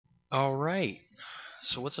Alright,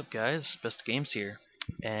 so what's up guys, Best Games here,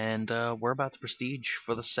 and we're about to prestige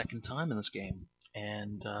for the second time in this game,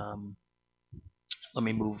 and let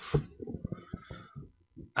me move,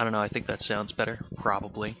 I don't know, I think that sounds better,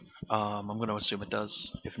 probably, I'm going to assume it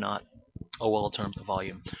does, if not, oh well, I'll turn up the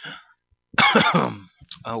volume.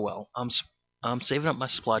 Oh well, I'm saving up my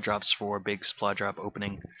supply drops for a big supply drop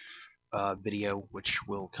opening video, which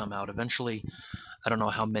will come out eventually. I don't know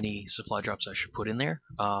how many supply drops I should put in there.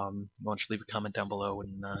 Why don't you leave a comment down below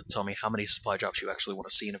and tell me how many supply drops you actually want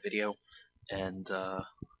to see in a video, and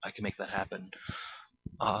I can make that happen.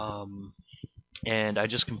 Um, and I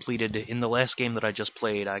just completed, in the last game that I just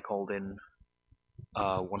played, I called in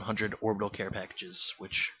 100 orbital care packages,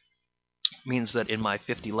 which means that in my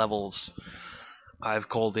 50 levels, I've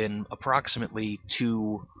called in approximately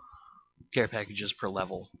 2 care packages per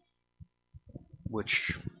level,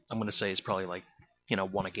 which I'm going to say is probably like,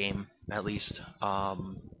 one a game at least.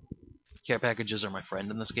 Care packages are my friend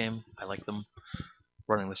in this game. I like them,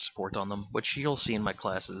 running the support on them, which you'll see in my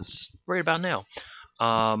classes right about now.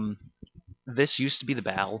 Um, this used to be the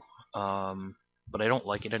BAL, but I don't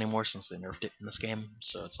like it anymore since they nerfed it in this game,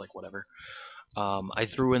 so it's like whatever. I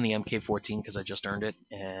threw in the MK14 because I just earned it,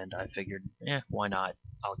 and I figured, why not?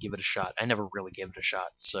 I'll give it a shot. I never really gave it a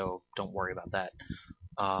shot, so don't worry about that.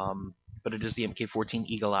 But it is the MK14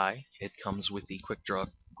 Eagle Eye. It comes with the quick draw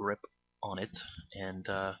grip on it, and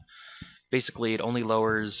basically it only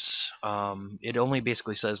lowers. It only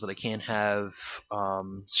basically says that I can't have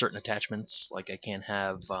certain attachments, like I can't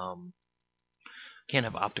have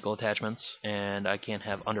optical attachments, and I can't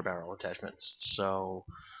have underbarrel attachments. So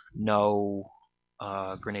no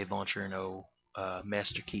grenade launcher, no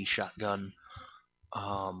master key shotgun,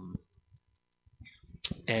 um,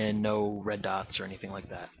 and no red dots or anything like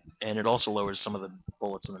that. And it also lowers some of the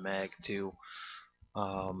bullets in the mag too.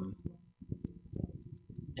 Um,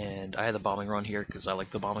 and I had the bombing run here because I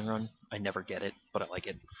like the bombing run. I never get it, but I like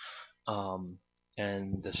it. Um,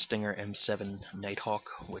 and the Stinger M7 Nighthawk,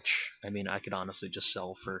 which I mean I could honestly just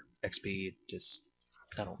sell for XP. Just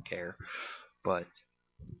I don't care. But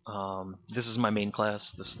this is my main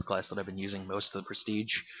class. This is the class that I've been using most of the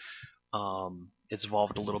Prestige. It's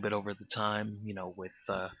evolved a little bit over the time, with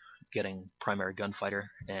getting primary gunfighter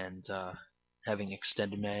and having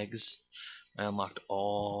extended mags. I unlocked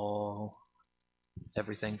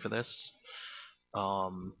everything for this.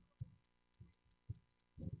 Um,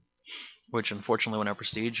 which unfortunately when I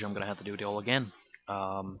prestige, I'm gonna have to do it all again.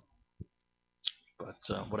 Um, but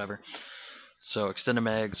whatever. So extended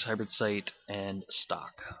mags, hybrid sight, and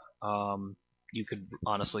stock. You could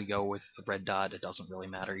honestly go with the red dot. It doesn't really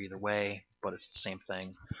matter either way, but it's the same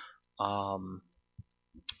thing. Um,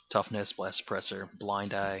 toughness, blast suppressor,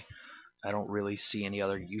 blind eye. I don't really see any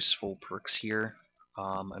other useful perks here.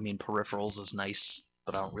 I mean, peripherals is nice,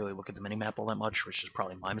 but I don't really look at the minimap all that much, which is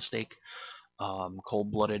probably my mistake.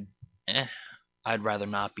 Cold-blooded, I'd rather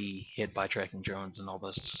not be hit by tracking drones and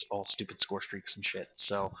all stupid score streaks and shit.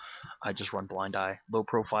 So I just run blind eye. Low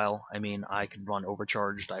profile. I mean, I could run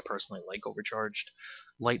overcharged. I personally like overcharged.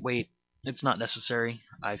 Lightweight. It's not necessary.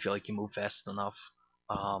 I feel like you move fast enough.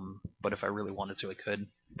 But if I really wanted to, I could.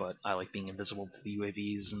 But I like being invisible to the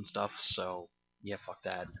UAVs and stuff. So yeah, fuck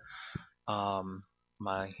that.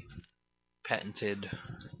 My patented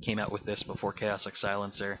came out with this before Chaotic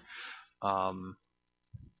Silencer. Um,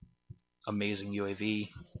 amazing UAV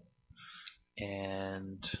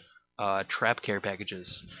and trap care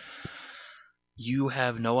packages. You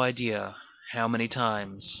have no idea how many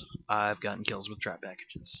times I've gotten kills with trap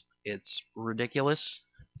packages. It's ridiculous,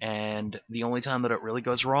 and the only time that it really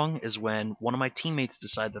goes wrong is when one of my teammates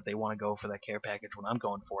decide that they want to go for that care package when I'm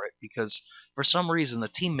going for it, because for some reason the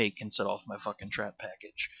teammate can set off my fucking trap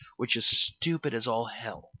package, which is stupid as all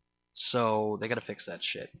hell. So they gotta fix that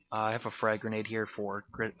shit. I have a frag grenade here for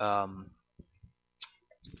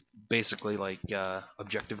basically like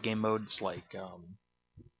objective game modes like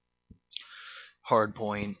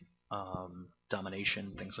hardpoint,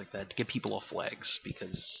 domination, things like that, to get people off flags,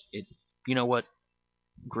 because you know what,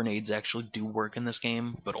 grenades actually do work in this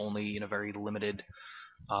game, but only in a very limited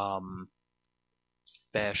um,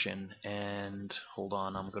 fashion. And hold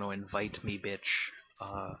on, I'm going to invite me bitch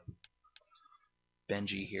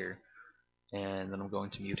Benji here, and then I'm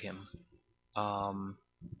going to mute him. Um,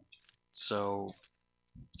 so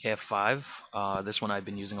KF5, this one I've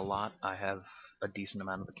been using a lot. I have a decent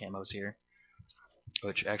amount of the camos here.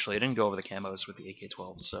 Which actually I didn't go over the camos with the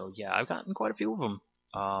AK-12, so yeah, I've gotten quite a few of them.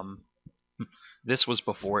 Um, this was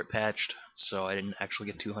before it patched, so I didn't actually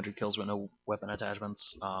get 200 kills with no weapon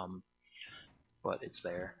attachments, but it's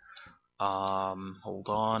there. Hold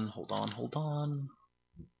on.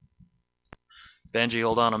 Benji,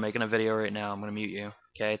 hold on, I'm making a video right now. I'm gonna mute you.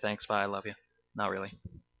 Okay, thanks, bye, I love you. Not really.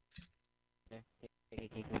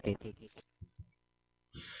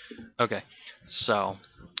 Okay, so,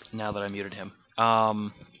 now that I muted him,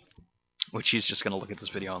 which he's just gonna look at this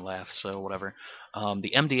video and laugh, so whatever.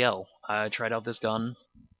 The MDL, I tried out this gun.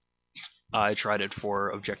 I tried it for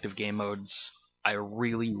objective game modes. I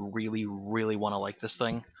really, really, really want to like this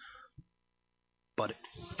thing, but it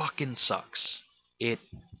fucking sucks. It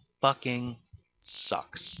fucking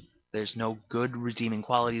sucks. There's no good redeeming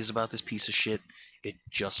qualities about this piece of shit. It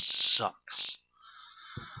just sucks.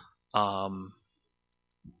 Yeah,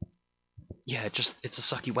 it's a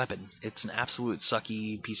sucky weapon. It's an absolute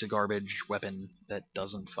sucky piece of garbage weapon that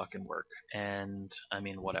doesn't fucking work. And I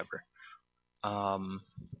mean, whatever.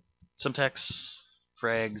 Some techs,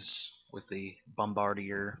 frags with the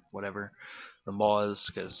bombardier, whatever, the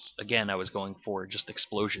Maws, because again I was going for just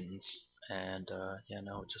explosions, and yeah,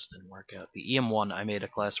 no, it just didn't work out. The EM1, I made a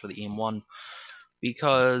class for the EM1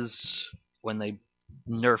 because when they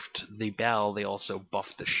nerfed the BAL, they also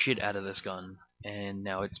buffed the shit out of this gun, and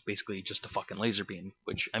now it's basically just a fucking laser beam,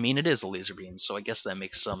 which, I mean, it is a laser beam, so I guess that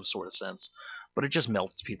makes some sort of sense, but it just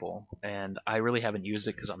melts people, and I really haven't used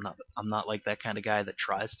it because I'm not like that kind of guy that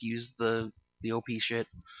tries to use the OP shit.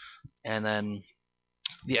 And then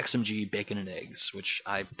the XMG Bacon and Eggs, which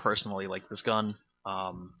I personally like this gun.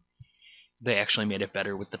 They actually made it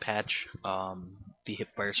better with the patch. The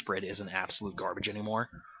hipfire spread isn't absolute garbage anymore.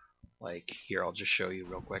 Like, here, I'll just show you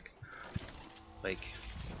real quick. Like,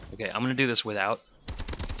 okay, I'm gonna do this without.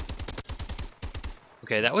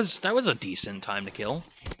 Okay, that was a decent time to kill.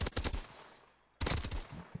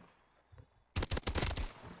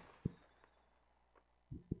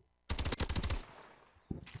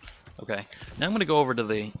 Okay, now I'm gonna go over to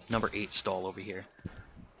the number 8 stall over here.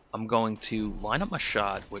 I'm going to line up my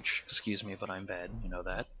shot, which, excuse me, but I'm bad, you know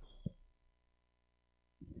that.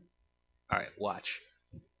 Alright, watch.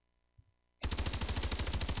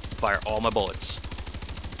 Fire all my bullets.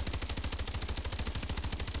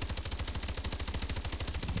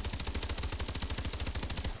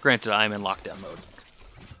 Granted, I'm in lockdown mode.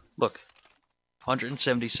 Look,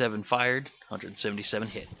 177 fired, 177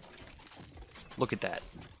 hit. Look at that.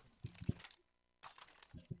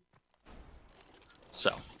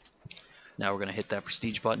 So, now we're going to hit that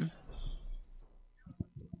prestige button.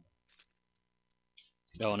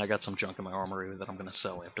 Oh, and I got some junk in my armory that I'm going to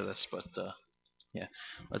sell after this, but yeah.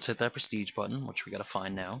 Let's hit that prestige button, which we got to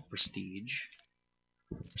find now. Prestige.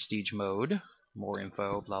 Prestige mode. More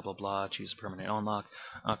info, blah blah blah. Choose a permanent unlock.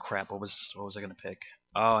 Oh crap, what was I going to pick?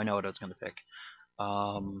 Oh, I know what I was going to pick.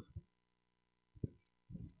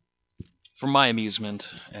 For my amusement,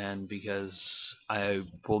 and because I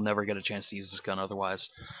will never get a chance to use this gun otherwise,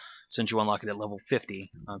 since you unlock it at level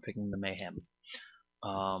 50, I'm picking the Mayhem.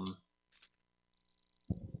 I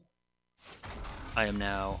am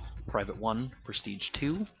now Private 1, Prestige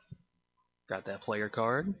 2. Got that player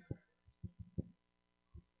card.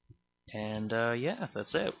 And yeah,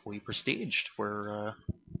 that's it. We prestiged. We're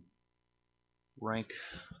rank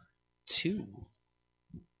 2.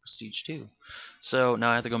 Prestige 2. So now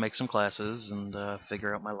I have to go make some classes and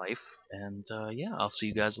figure out my life. And yeah, I'll see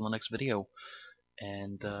you guys in the next video.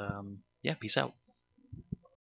 And yeah, peace out.